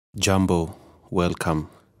Jambo, welcome,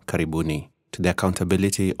 karibuni, to the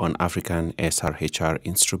Accountability on African SRHR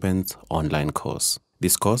Instruments online course.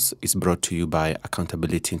 This course is brought to you by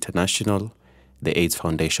Accountability International, the AIDS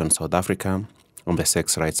Foundation South Africa, and the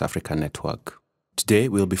Sex Rights Africa Network. Today,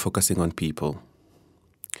 we'll be focusing on people.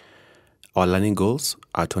 Our learning goals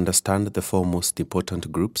are to understand the four most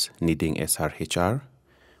important groups needing SRHR.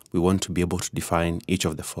 We want to be able to define each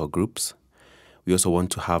of the four groups. We also want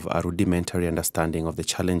to have a rudimentary understanding of the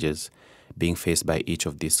challenges being faced by each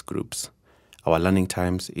of these groups. Our learning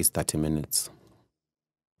times is 30 minutes.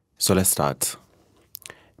 So let's start.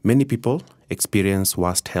 Many people experience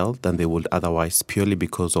worse health than they would otherwise purely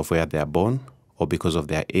because of where they are born, or because of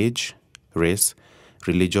their age, race,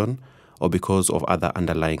 religion, or because of other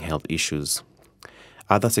underlying health issues.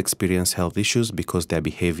 Others experience health issues because their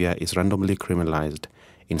behavior is randomly criminalized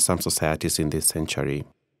in some societies in this century.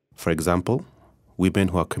 For example, women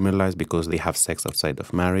who are criminalized because they have sex outside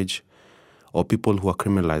of marriage, or people who are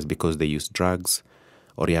criminalized because they use drugs,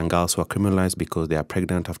 or young girls who are criminalized because they are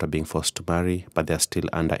pregnant after being forced to marry, but they are still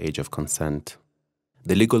under age of consent.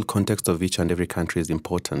 The legal context of each and every country is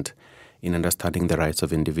important in understanding the rights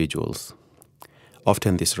of individuals.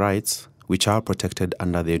 Often these rights, which are protected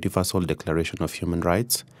under the Universal Declaration of Human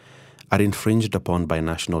Rights, are infringed upon by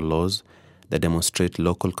national laws that demonstrate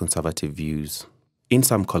local conservative views. In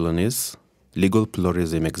some colonies, legal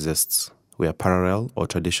pluralism exists, where parallel or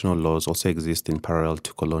traditional laws also exist in parallel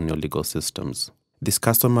to colonial legal systems. These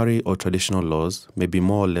customary or traditional laws may be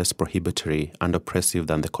more or less prohibitory and oppressive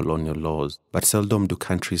than the colonial laws, but seldom do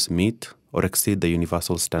countries meet or exceed the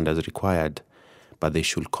universal standards required, but they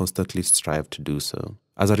should constantly strive to do so.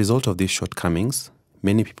 As a result of these shortcomings,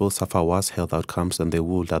 many people suffer worse health outcomes than they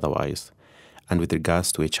would otherwise, and with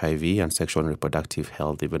regards to HIV and sexual and reproductive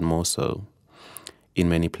health, even more so. In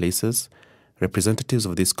many places, representatives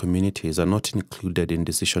of these communities are not included in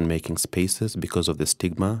decision-making spaces because of the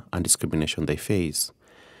stigma and discrimination they face.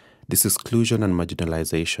 This exclusion and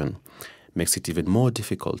marginalization makes it even more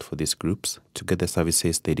difficult for these groups to get the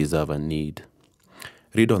services they deserve and need.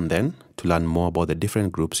 Read on then to learn more about the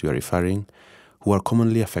different groups we are referring who are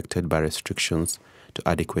commonly affected by restrictions to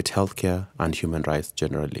adequate healthcare and human rights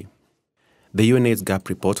generally. The UNAIDS Gap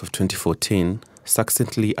Report of 2014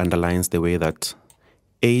 succinctly underlines the way that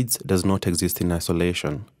AIDS does not exist in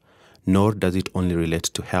isolation, nor does it only relate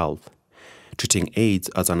to health. Treating AIDS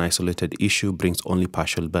as an isolated issue brings only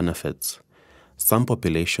partial benefits. Some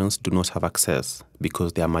populations do not have access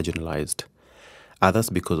because they are marginalized,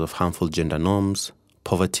 others because of harmful gender norms,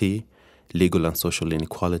 poverty, legal and social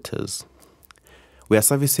inequalities. Where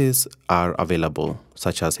services are available,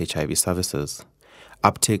 such as HIV services,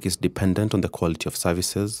 uptake is dependent on the quality of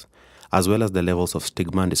services, as well as the levels of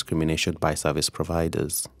stigma and discrimination by service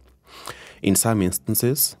providers. In some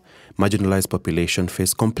instances, marginalized populations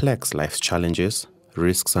face complex life challenges,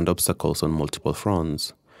 risks, and obstacles on multiple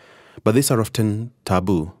fronts. But these are often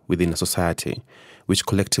taboo within a society, which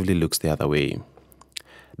collectively looks the other way.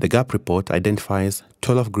 The GAP report identifies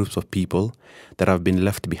 12 groups of people that have been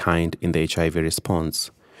left behind in the HIV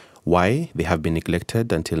response, why they have been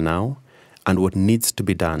neglected until now, and what needs to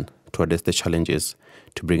be done to address the challenges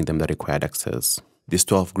to bring them the required access. These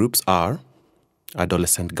 12 groups are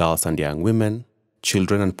adolescent girls and young women,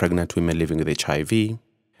 children and pregnant women living with HIV,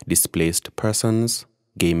 displaced persons,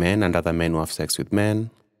 gay men and other men who have sex with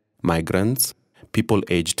men, migrants, people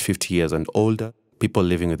aged 50 years and older, people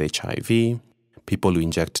living with HIV, people who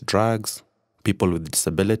inject drugs, people with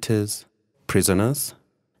disabilities, prisoners,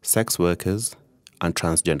 sex workers, and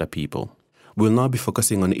transgender people. We'll now be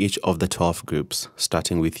focusing on each of the 12 groups,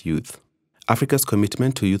 starting with youth. Africa's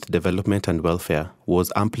commitment to youth development and welfare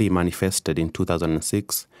was amply manifested in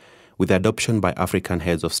 2006 with the adoption by African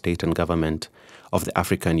heads of state and government of the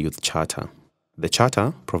African Youth Charter. The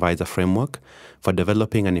Charter provides a framework for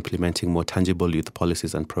developing and implementing more tangible youth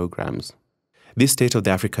policies and programs. This State of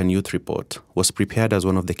the African Youth Report was prepared as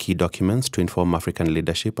one of the key documents to inform African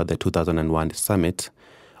leadership at the 2001 Summit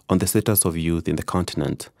on the status of youth in the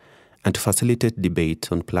continent and to facilitate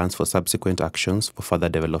debate on plans for subsequent actions for further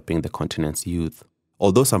developing the continent's youth.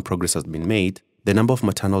 Although some progress has been made, the number of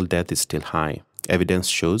maternal deaths is still high. Evidence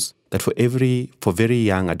shows that for very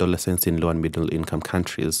young adolescents in low and middle income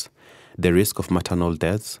countries, the risk of maternal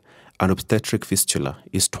deaths and obstetric fistula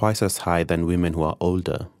is twice as high than women who are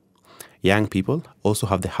older. Young people also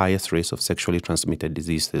have the highest rates of sexually transmitted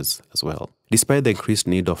diseases as well. Despite the increased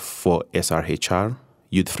need for SRHR,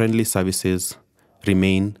 youth-friendly services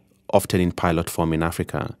remain often in pilot form in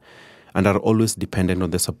Africa and are always dependent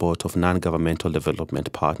on the support of non-governmental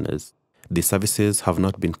development partners. These services have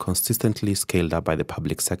not been consistently scaled up by the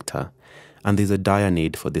public sector, and there is a dire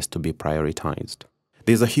need for this to be prioritized.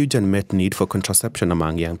 There's a huge unmet need for contraception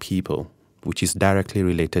among young people, which is directly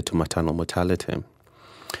related to maternal mortality.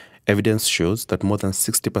 Evidence shows that more than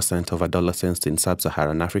 60% of adolescents in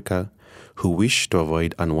sub-Saharan Africa who wish to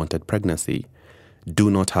avoid unwanted pregnancy do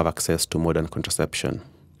not have access to modern contraception.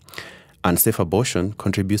 Unsafe abortion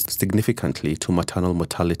contributes significantly to maternal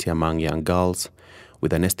mortality among young girls,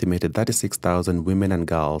 with an estimated 36,000 women and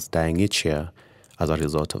girls dying each year as a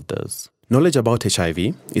result of this. Knowledge about HIV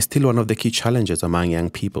is still one of the key challenges among young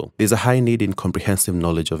people. There's a high need in comprehensive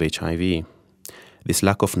knowledge of HIV. This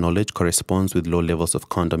lack of knowledge corresponds with low levels of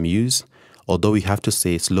condom use, although we have to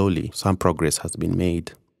say slowly, some progress has been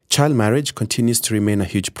made. Child marriage continues to remain a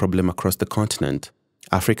huge problem across the continent.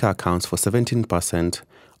 Africa accounts for 17%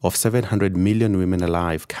 of 700 million women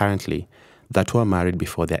alive currently that were married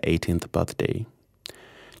before their 18th birthday.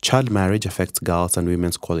 Child marriage affects girls' and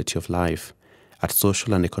women's quality of life at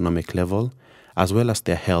social and economic level, as well as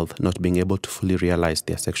their health, not being able to fully realize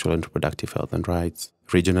their sexual and reproductive health and rights.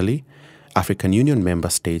 Regionally, African Union member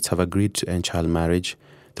states have agreed to end child marriage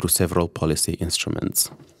through several policy instruments.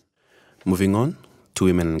 Moving on to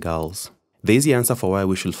women and girls. The easy answer for why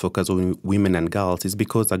we should focus on women and girls is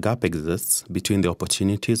because a gap exists between the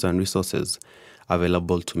opportunities and resources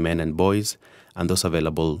available to men and boys and those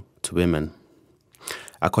available to women.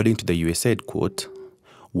 According to the USAID quote,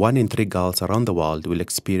 1 in 3 girls around the world will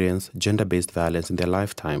experience gender-based violence in their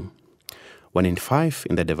lifetime. 1 in 5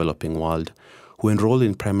 in the developing world who enroll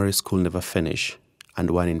in primary school never finish, and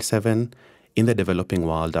 1 in 7 in the developing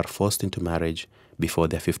world are forced into marriage before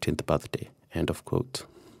their 15th birthday. End of quote.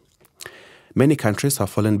 Many countries have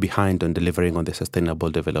fallen behind on delivering on the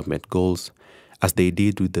Sustainable Development Goals, as they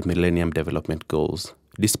did with the Millennium Development Goals,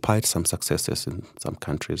 despite some successes in some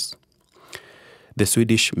countries. The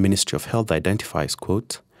Swedish Ministry of Health identifies,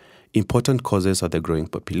 quote, important causes are the growing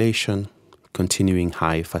population, continuing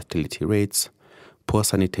high fertility rates, poor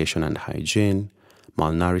sanitation and hygiene,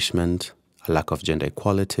 malnourishment, a lack of gender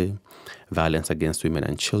equality, violence against women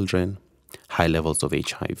and children, high levels of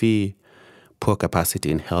HIV, poor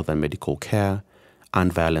capacity in health and medical care,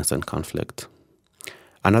 and violence and conflict.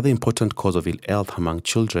 Another important cause of ill health among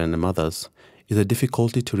children and mothers is the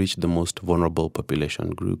difficulty to reach the most vulnerable population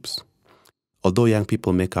groups. Although young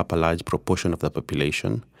people make up a large proportion of the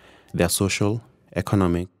population, their social,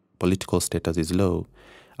 economic, political status is low,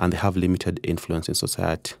 and they have limited influence in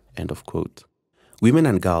society. End of quote. Women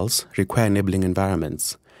and girls require enabling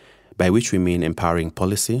environments, by which we mean empowering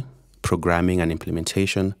policy, programming, and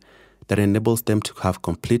implementation that enables them to have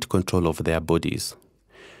complete control over their bodies.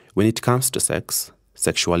 When it comes to sex,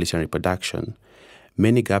 sexuality, and reproduction,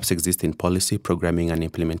 many gaps exist in policy, programming, and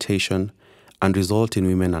implementation, and result in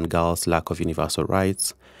women and girls' lack of universal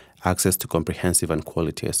rights, access to comprehensive and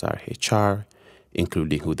quality SRHR,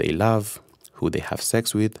 including who they love, who they have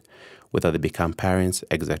sex with, whether they become parents,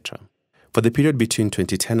 etc. For the period between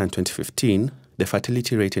 2010 and 2015, the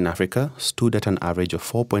fertility rate in Africa stood at an average of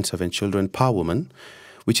 4.7 children per woman,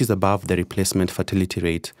 which is above the replacement fertility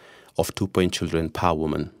rate of 2 children per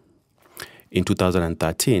woman. In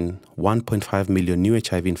 2013, 1.5 million new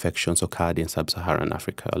HIV infections occurred in sub-Saharan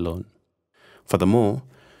Africa alone. Furthermore,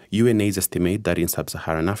 UNAIDS estimate that in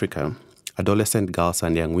sub-Saharan Africa, adolescent girls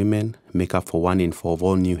and young women make up for 1 in 4 of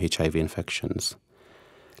all new HIV infections.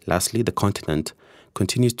 Lastly, the continent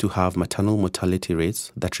continues to have maternal mortality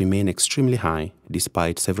rates that remain extremely high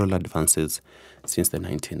despite several advances since the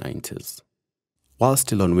 1990s. While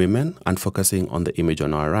still on women and focusing on the image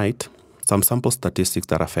on our right, some sample statistics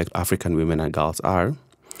that affect African women and girls are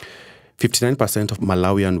 59% of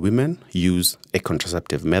Malawian women use a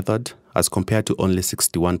contraceptive method as compared to only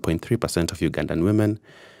 61.3% of Ugandan women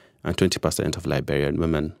and 20% of Liberian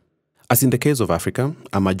women. As in the case of Africa,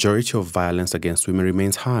 a majority of violence against women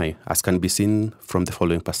remains high, as can be seen from the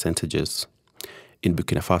following percentages. In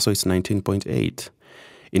Burkina Faso, it's 19.8%.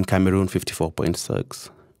 In Cameroon, 54.6%.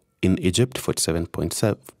 In Egypt,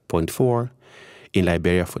 47.4%. In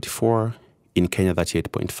Liberia, 44%. In Kenya,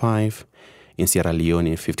 38.5%. In Sierra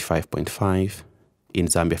Leone, 55.5%. In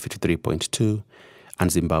Zambia, 53.2%.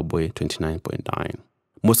 And Zimbabwe, 29.9%.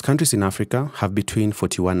 Most countries in Africa have between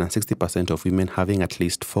 41 and 60% of women having at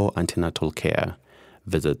least 4 antenatal care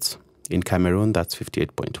visits. In Cameroon, that's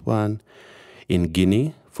 58.1%. In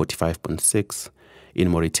Guinea, 45.6%. In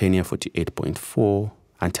Mauritania, 48.4%.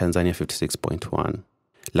 And Tanzania, 56.1%.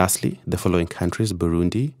 Lastly, the following countries: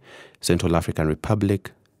 Burundi, Central African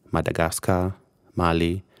Republic, Madagascar,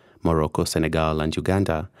 Mali, Morocco, Senegal, and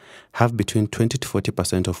Uganda have between 20 to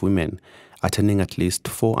 40% of women attending at least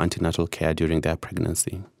 4 antenatal care during their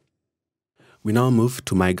pregnancy. We now move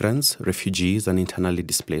to migrants, refugees, and internally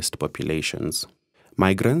displaced populations.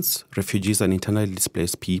 Migrants, refugees, and internally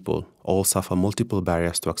displaced people all suffer multiple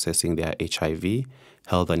barriers to accessing their HIV,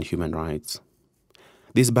 health, and human rights.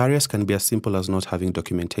 These barriers can be as simple as not having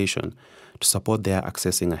documentation to support their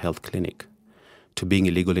accessing a health clinic, to being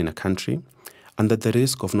illegal in a country, and at the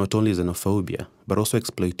risk of not only xenophobia, but also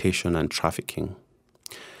exploitation and trafficking.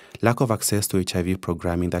 Lack of access to HIV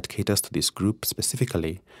programming that caters to this group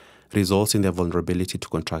specifically results in their vulnerability to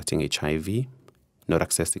contracting HIV, not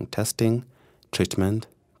accessing testing, treatment,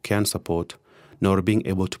 care and support, nor being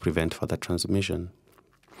able to prevent further transmission.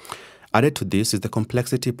 Added to this is the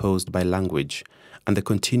complexity posed by language and the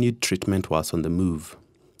continued treatment whilst on the move.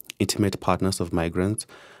 Intimate partners of migrants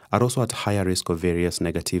are also at higher risk of various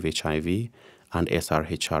negative HIV and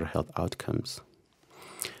SRHR health outcomes.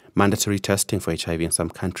 Mandatory testing for HIV in some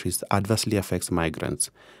countries adversely affects migrants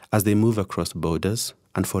as they move across borders,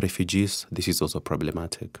 and for refugees, this is also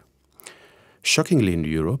problematic. Shockingly, in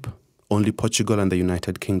Europe, only Portugal and the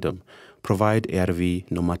United Kingdom provide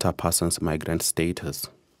ARV no matter person's migrant status.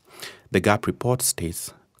 The GAP report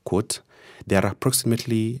states, quote, there are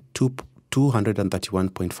approximately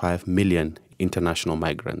 231.5 million international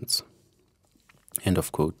migrants, end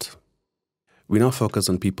of quote. We now focus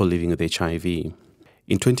on people living with HIV.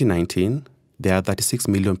 In 2019, there are 36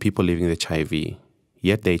 million people living with HIV,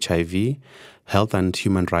 yet the HIV, health and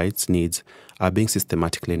human rights needs are being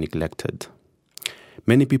systematically neglected.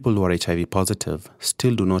 Many people who are HIV positive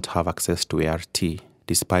still do not have access to ART,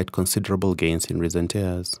 despite considerable gains in recent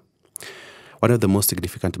years. One of the most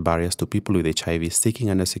significant barriers to people with HIV seeking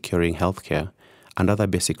and securing healthcare and other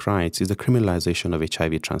basic rights is the criminalization of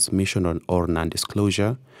HIV transmission or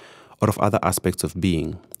non-disclosure, or of other aspects of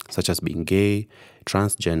being, such as being gay,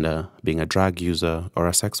 transgender, being a drug user, or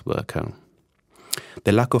a sex worker.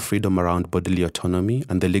 The lack of freedom around bodily autonomy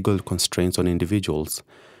and the legal constraints on individuals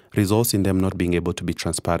results in them not being able to be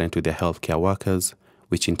transparent with their healthcare workers,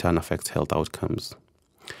 which in turn affects health outcomes.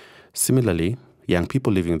 Similarly, young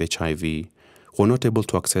people living with HIV who are not able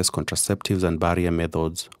to access contraceptives and barrier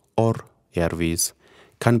methods or ARVs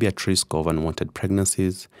can be at risk of unwanted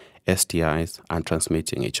pregnancies, STIs, and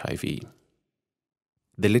transmitting HIV.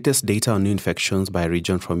 The latest data on new infections by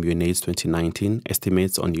region from UNAIDS 2019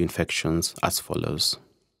 estimates on new infections as follows.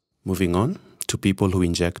 Moving on to people who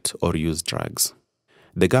inject or use drugs.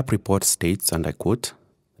 The GAP report states, and I quote,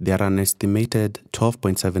 there are an estimated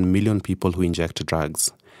 12.7 million people who inject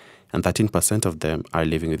drugs, and 13% of them are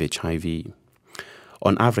living with HIV.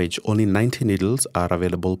 On average, only 90 needles are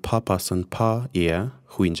available per person per year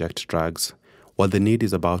who inject drugs, while the need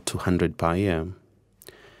is about 200 per year,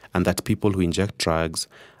 and that people who inject drugs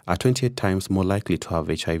are 28 times more likely to have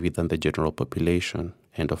HIV than the general population,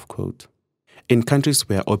 end of quote. In countries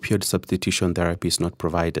where opioid substitution therapy is not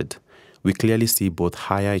provided, we clearly see both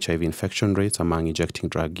higher HIV infection rates among injecting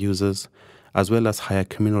drug users, as well as higher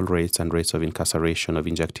criminal rates and rates of incarceration of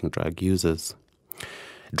injecting drug users.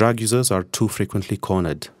 Drug users are too frequently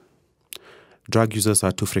cornered. Drug users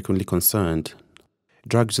are too frequently concerned.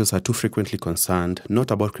 Drug users are too frequently concerned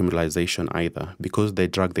not about criminalization either, because the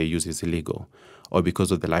drug they use is illegal, or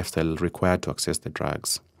because of the lifestyle required to access the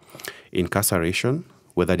drugs. Incarceration,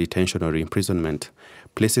 whether detention or imprisonment,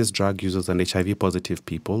 places drug users and HIV-positive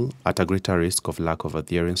people at a greater risk of lack of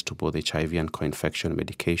adherence to both HIV and co-infection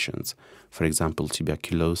medications, for example,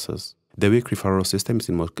 tuberculosis. The weak referral systems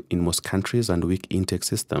in most countries and weak intake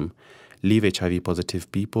system leave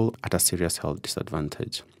HIV-positive people at a serious health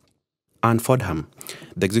disadvantage. Anne Fordham,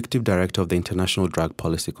 the executive director of the International Drug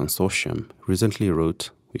Policy Consortium, recently wrote,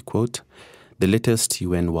 we quote, the latest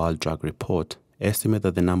UN World Drug Report estimates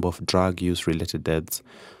that the number of drug use-related deaths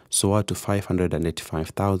soared to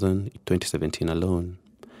 585,000 in 2017 alone.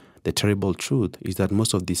 The terrible truth is that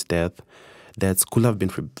most of these deaths could have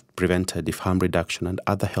been prevented if harm reduction and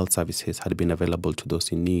other health services had been available to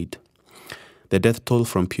those in need. The death toll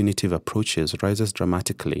from punitive approaches rises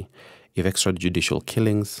dramatically if extrajudicial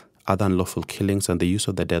killings, other unlawful killings, and the use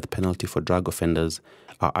of the death penalty for drug offenders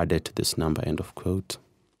are added to this number, end of quote.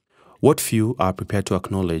 What few are prepared to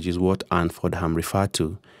acknowledge is what Anne Fordham referred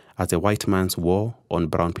to as a white man's war on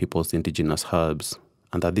brown people's indigenous herbs,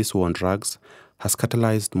 and that this war on drugs has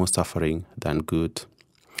catalyzed more suffering than good.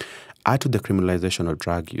 Add to the criminalization of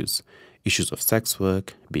drug use issues of sex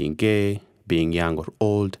work, being gay, being young or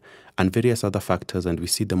old, and various other factors, and we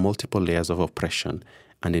see the multiple layers of oppression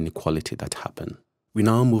and inequality that happen. We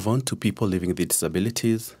now move on to people living with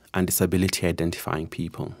disabilities and disability identifying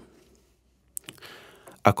people.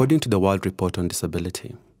 According to the World Report on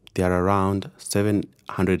Disability, there are around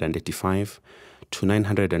 785 to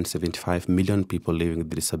 975 million people living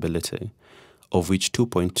with disability, of which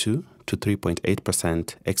 2.2 to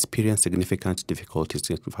 3.8% experience significant difficulties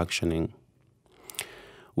in functioning.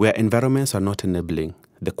 Where environments are not enabling,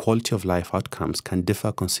 the quality of life outcomes can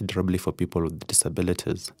differ considerably for people with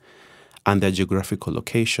disabilities, and their geographical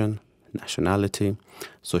location, nationality,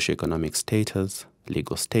 socioeconomic status,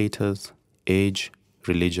 legal status, age,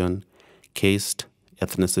 religion, caste,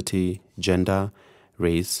 ethnicity, gender,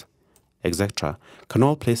 race, etc., can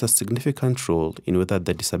all play a significant role in whether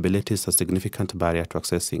the disability is a significant barrier to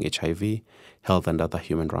accessing HIV, health, and other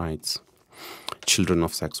human rights. Children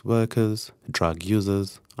of sex workers, drug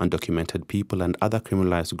users, undocumented people, and other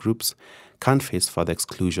criminalized groups can face further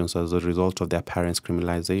exclusions as a result of their parents'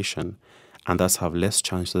 criminalization, and thus have less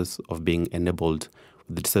chances of being enabled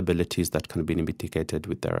with disabilities that can be mitigated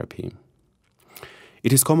with therapy.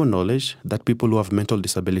 It is common knowledge that people who have mental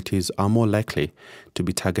disabilities are more likely to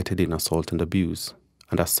be targeted in assault and abuse,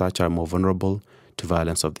 and as such are more vulnerable to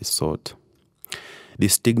violence of this sort. The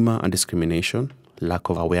stigma and discrimination, lack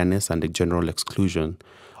of awareness, and the general exclusion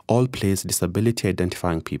all place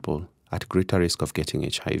disability-identifying people at greater risk of getting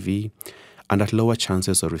HIV and at lower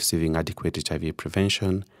chances of receiving adequate HIV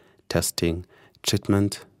prevention, testing,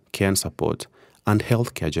 treatment, care and support, and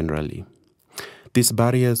healthcare generally. These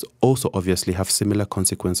barriers also obviously have similar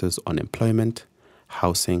consequences on employment,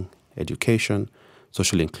 housing, education,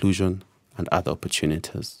 social inclusion, and other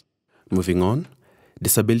opportunities. Moving on,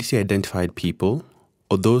 disability-identified people,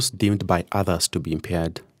 or those deemed by others to be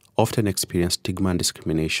impaired, often experience stigma and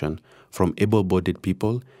discrimination from able-bodied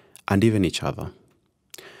people and even each other.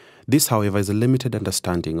 This, however, is a limited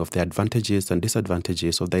understanding of the advantages and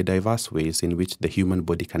disadvantages of the diverse ways in which the human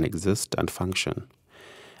body can exist and function.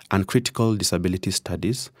 And critical disability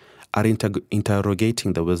studies are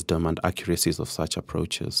interrogating the wisdom and accuracies of such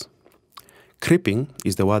approaches. Cripping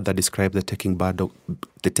is the word that describes the taking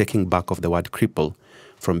back of the word cripple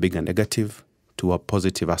from being a negative to a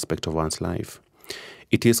positive aspect of one's life.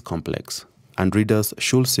 It is complex, and readers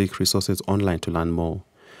should seek resources online to learn more.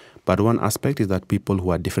 But one aspect is that people who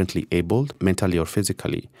are differently abled, mentally or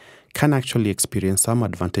physically, can actually experience some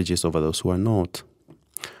advantages over those who are not.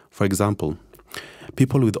 For example,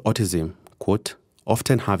 people with autism, quote,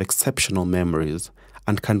 often have exceptional memories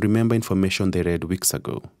and can remember information they read weeks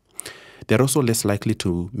ago. They're also less likely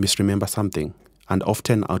to misremember something and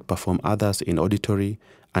often outperform others in auditory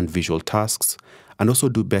and visual tasks, and also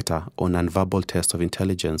do better on nonverbal tests of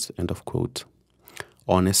intelligence, end of quote.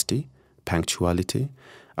 Honesty, punctuality,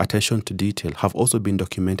 attention to detail have also been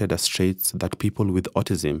documented as traits that people with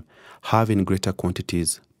autism have in greater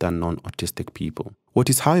quantities than non-autistic people. What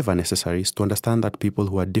is, however, necessary is to understand that people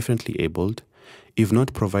who are differently abled, if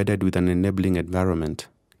not provided with an enabling environment,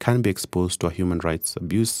 can be exposed to a human rights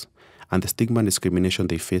abuse, and the stigma and discrimination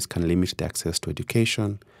they face can limit their access to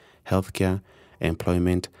education, healthcare,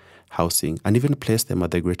 employment, housing, and even place them at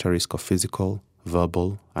the greater risk of physical,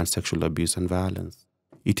 verbal, and sexual abuse and violence.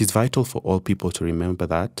 It is vital for all people to remember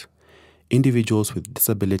that individuals with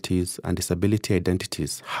disabilities and disability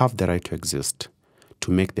identities have the right to exist,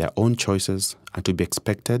 to make their own choices, and to be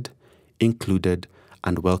expected, included,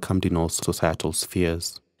 and welcomed in all societal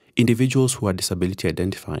spheres. Individuals who are disability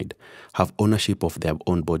identified have ownership of their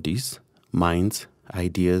own bodies, minds,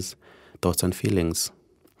 ideas, thoughts, and feelings.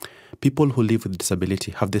 People who live with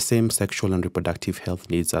disability have the same sexual and reproductive health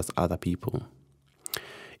needs as other people.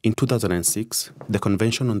 In 2006, the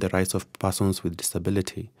Convention on the Rights of Persons with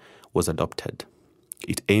Disability was adopted.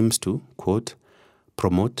 It aims to, quote,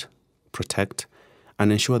 promote, protect,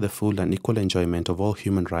 and ensure the full and equal enjoyment of all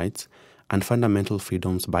human rights and fundamental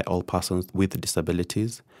freedoms by all persons with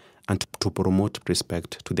disabilities, and to promote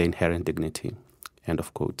respect to their inherent dignity, end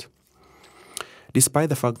of quote. Despite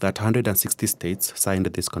the fact that 160 states signed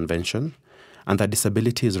this convention and that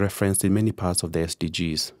disability is referenced in many parts of the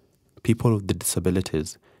SDGs, people with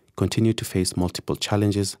disabilities continue to face multiple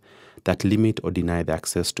challenges that limit or deny their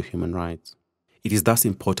access to human rights. It is thus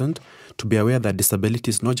important to be aware that disability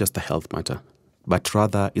is not just a health matter, but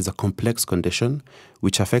rather is a complex condition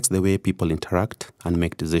which affects the way people interact and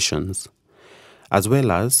make decisions. As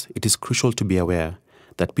well as, it is crucial to be aware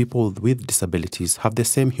that people with disabilities have the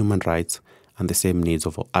same human rights and the same needs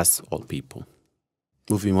of us all people.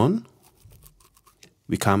 Moving on,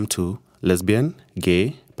 we come to lesbian,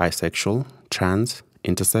 gay, bisexual, trans,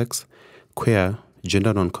 intersex, queer,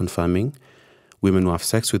 gender non-conforming, women who have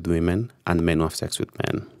sex with women, and men who have sex with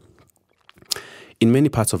men. In many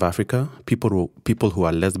parts of Africa, people who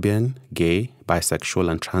are lesbian, gay,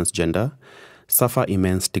 bisexual, and transgender suffer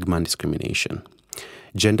immense stigma and discrimination.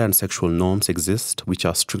 Gender and sexual norms exist which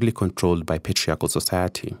are strictly controlled by patriarchal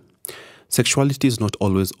society. Sexuality is not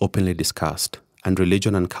always openly discussed, and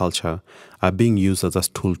religion and culture are being used as a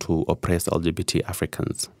tool to oppress LGBT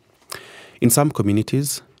Africans. In some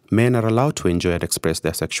communities, men are allowed to enjoy and express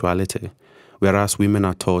their sexuality, whereas women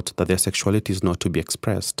are taught that their sexuality is not to be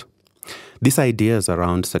expressed. These ideas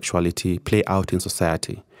around sexuality play out in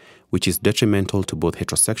society, which is detrimental to both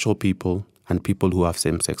heterosexual people and people who have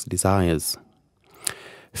same-sex desires.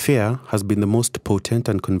 Fear has been the most potent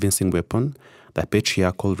and convincing weapon that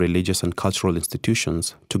patriarchal religious and cultural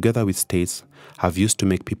institutions, together with states, have used to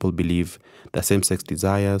make people believe that same-sex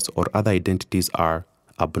desires or other identities are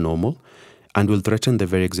abnormal and will threaten the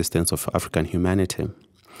very existence of African humanity.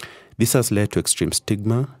 This has led to extreme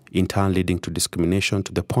stigma, in turn leading to discrimination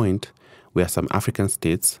to the point where some African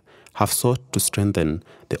states have sought to strengthen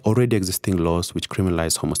the already existing laws which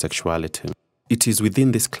criminalize homosexuality. It is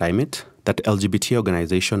within this climate that LGBT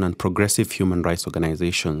organizations and progressive human rights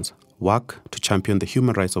organizations work to champion the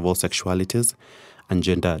human rights of all sexualities and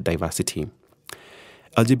gender diversity.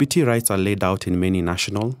 LGBT rights are laid out in many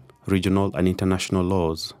national, regional, and international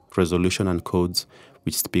laws, resolutions, and codes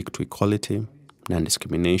which speak to equality,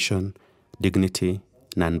 non-discrimination, dignity,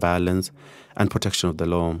 non-violence, and protection of the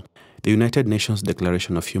law. The United Nations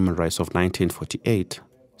Declaration of Human Rights of 1948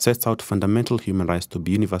 sets out fundamental human rights to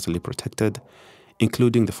be universally protected,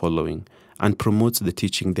 including the following, and promotes the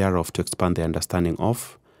teaching thereof to expand the understanding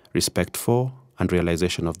of, respect for, and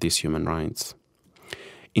realization of these human rights.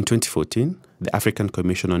 In 2014, the African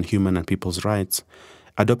Commission on Human and People's Rights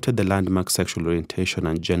adopted the landmark Sexual Orientation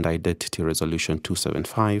and Gender Identity Resolution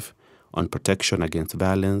 275 on protection against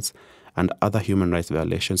violence and other human rights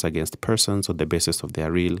violations against persons on the basis of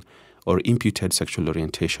their real or imputed sexual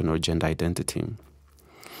orientation or gender identity.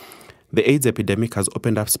 The AIDS epidemic has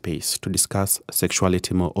opened up space to discuss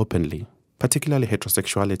sexuality more openly, particularly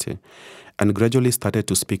heterosexuality, and gradually started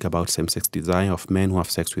to speak about same-sex desire of men who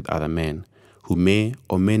have sex with other men, who may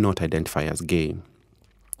or may not identify as gay.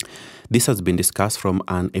 This has been discussed from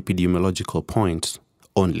an epidemiological point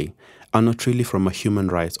only, and not really from a human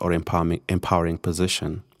rights or empowering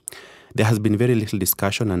position. There has been very little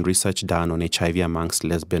discussion and research done on HIV amongst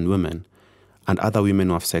lesbian women and other women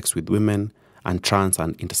who have sex with women and trans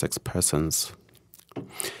and intersex persons.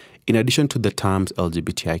 In addition to the terms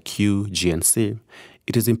LGBTIQ, G, and C,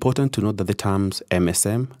 it is important to note that the terms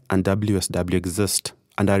MSM and WSW exist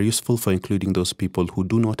and are useful for including those people who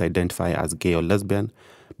do not identify as gay or lesbian,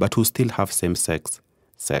 but who still have same-sex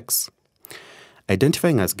sex.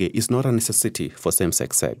 Identifying as gay is not a necessity for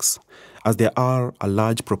same-sex sex, as there are a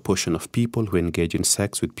large proportion of people who engage in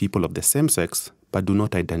sex with people of the same sex but do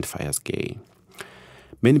not identify as gay.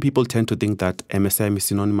 Many people tend to think that MSM is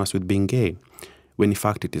synonymous with being gay, when in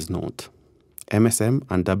fact it is not. MSM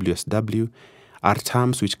and WSW are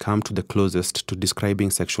terms which come to the closest to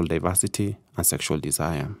describing sexual diversity and sexual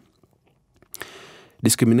desire.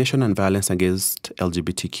 Discrimination and violence against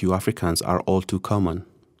LGBTQ Africans are all too common.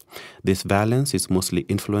 This violence is mostly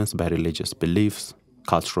influenced by religious beliefs,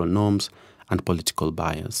 cultural norms, and political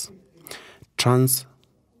bias.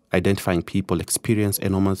 Trans-identifying people experience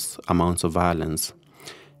enormous amounts of violence.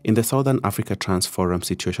 In the Southern Africa Trans Forum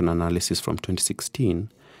Situation Analysis from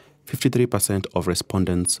 2016, 53% of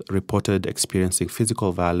respondents reported experiencing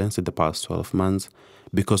physical violence in the past 12 months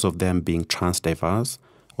because of them being trans-diverse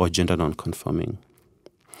or gender non-conforming.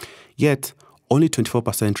 Yet, only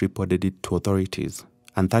 24% reported it to authorities,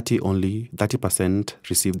 and only 30%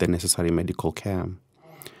 received the necessary medical care.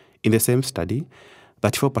 In the same study,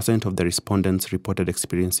 34% of the respondents reported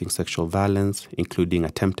experiencing sexual violence, including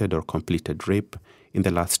attempted or completed rape, in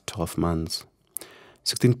the last 12 months.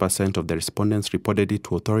 16% of the respondents reported it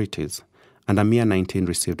to authorities, and a mere 19%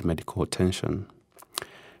 received medical attention.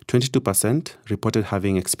 22% reported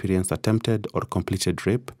having experienced attempted or completed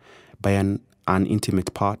rape by an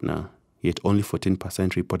intimate partner, yet only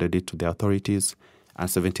 14% reported it to the authorities, and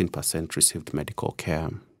 17% received medical care.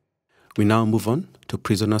 We now move on to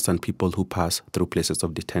prisoners and people who pass through places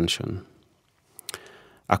of detention.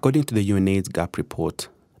 According to the UNAIDS GAP report,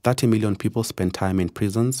 30 million people spend time in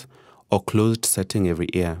prisons or closed setting every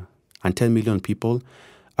year, and 10 million people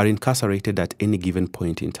are incarcerated at any given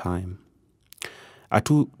point in time. A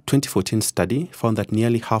 2014 study found that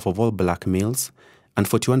nearly half of all black males and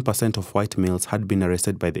 41% of white males had been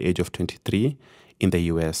arrested by the age of 23 in the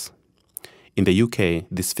US. In the UK,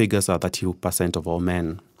 these figures are 32% of all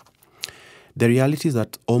men. The reality is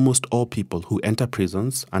that almost all people who enter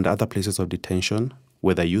prisons and other places of detention,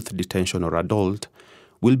 whether youth detention or adult,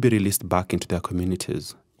 will be released back into their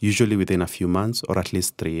communities, usually within a few months or at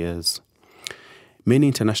least 3 years. Many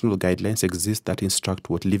international guidelines exist that instruct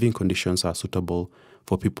what living conditions are suitable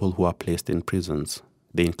for people who are placed in prisons.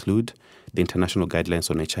 They include the International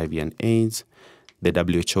Guidelines on HIV and AIDS, the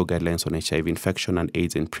WHO Guidelines on HIV infection and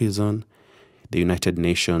AIDS in prison, the United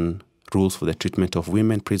Nations Rules for the Treatment of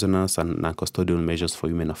Women Prisoners and Non-Custodial Measures for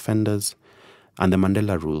Women Offenders, and the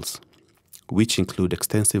Mandela Rules. which include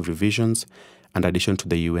extensive revisions and addition to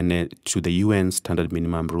the UN standard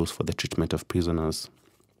minimum rules for the treatment of prisoners.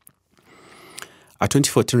 A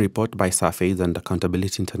 2014 report by SRAN and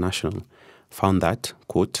Accountability International found that,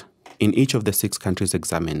 quote, in each of the 6 countries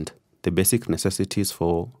examined, the basic necessities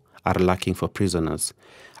are lacking for prisoners,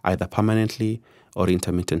 either permanently or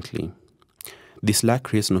intermittently. This lack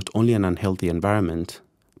creates not only an unhealthy environment,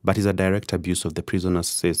 but is a direct abuse of the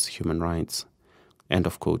prisoners' human rights. End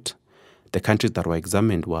of quote. The countries that were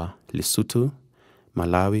examined were Lesotho,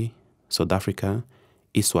 Malawi, South Africa,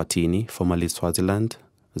 Eswatini, formerly Swaziland,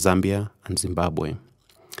 Zambia, and Zimbabwe.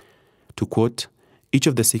 To quote, each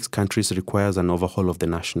of the 6 countries requires an overhaul of the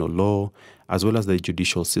national law, as well as the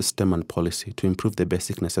judicial system and policy to improve the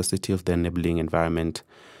basic necessity of the enabling environment,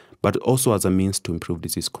 but also as a means to improve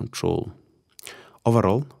disease control.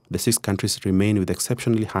 Overall, the 6 countries remain with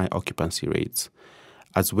exceptionally high occupancy rates.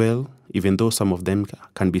 As well, even though some of them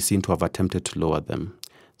can be seen to have attempted to lower them,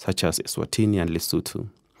 such as Eswatini and Lesotho.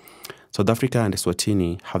 South Africa and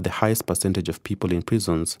Eswatini have the highest percentage of people in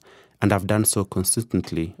prisons and have done so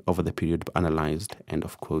consistently over the period analyzed. End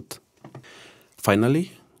of quote.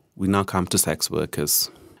 Finally, we now come to sex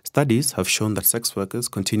workers. Studies have shown that sex workers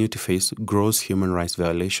continue to face gross human rights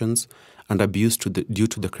violations and abuse due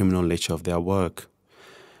to the criminal nature of their work.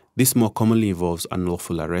 This more commonly involves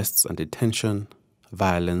unlawful arrests and detention,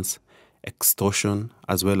 violence, extortion,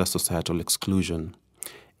 as well as societal exclusion.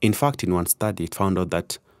 In fact, in one study, it found out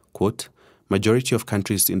that, quote, majority of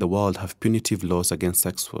countries in the world have punitive laws against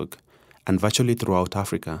sex work, and virtually throughout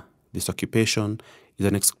Africa, this occupation is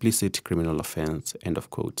an explicit criminal offense, end of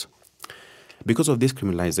quote. Because of this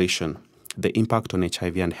criminalization, the impact on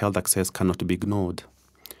HIV and health access cannot be ignored.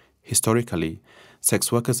 Historically,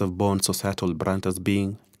 sex workers have borne societal brunt as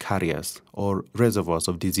being carriers or reservoirs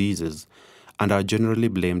of diseases and are generally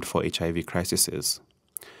blamed for HIV crises.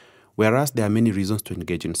 Whereas there are many reasons to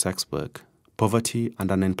engage in sex work, poverty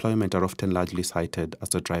and unemployment are often largely cited as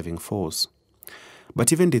the driving force.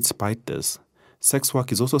 But even despite this, sex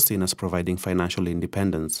work is also seen as providing financial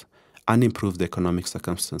independence and improves the economic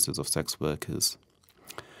circumstances of sex workers.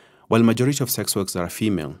 While majority of sex workers are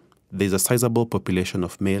female, there is a sizable population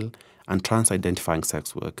of male and trans-identifying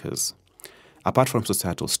sex workers. Apart from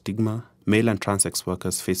societal stigma, male and trans sex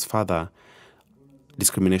workers face further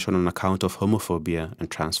discrimination on account of homophobia and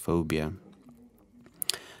transphobia.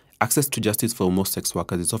 Access to justice for most sex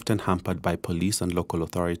workers is often hampered by police and local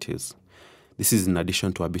authorities. This is in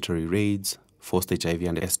addition to arbitrary raids, forced HIV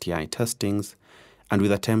and STI testings, and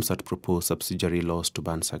with attempts at proposed subsidiary laws to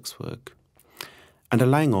ban sex work.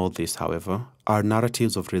 Underlying all this, however, are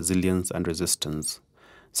narratives of resilience and resistance.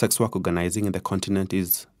 Sex work organizing in the continent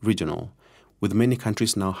is regional, with many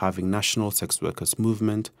countries now having national sex workers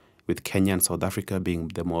movement, with Kenya and South Africa being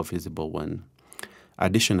the more visible one.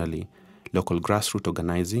 Additionally, local grassroots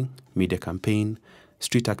organizing, media campaign,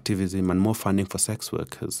 street activism, and more funding for sex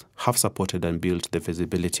workers have supported and built the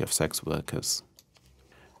visibility of sex workers.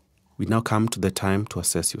 We now come to the time to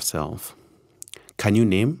assess yourself. Can you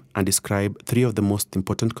name and describe 3 of the most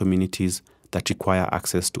important communities that require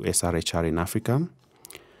access to SRHR in Africa?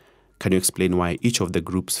 Can you explain why each of the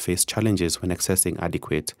groups face challenges when accessing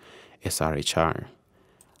adequate SRHR?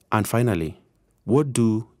 And finally, what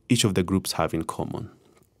do each of the groups have in common?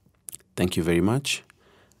 Thank you very much.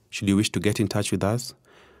 Should you wish to get in touch with us,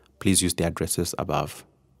 please use the addresses above.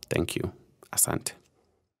 Thank you. Asante.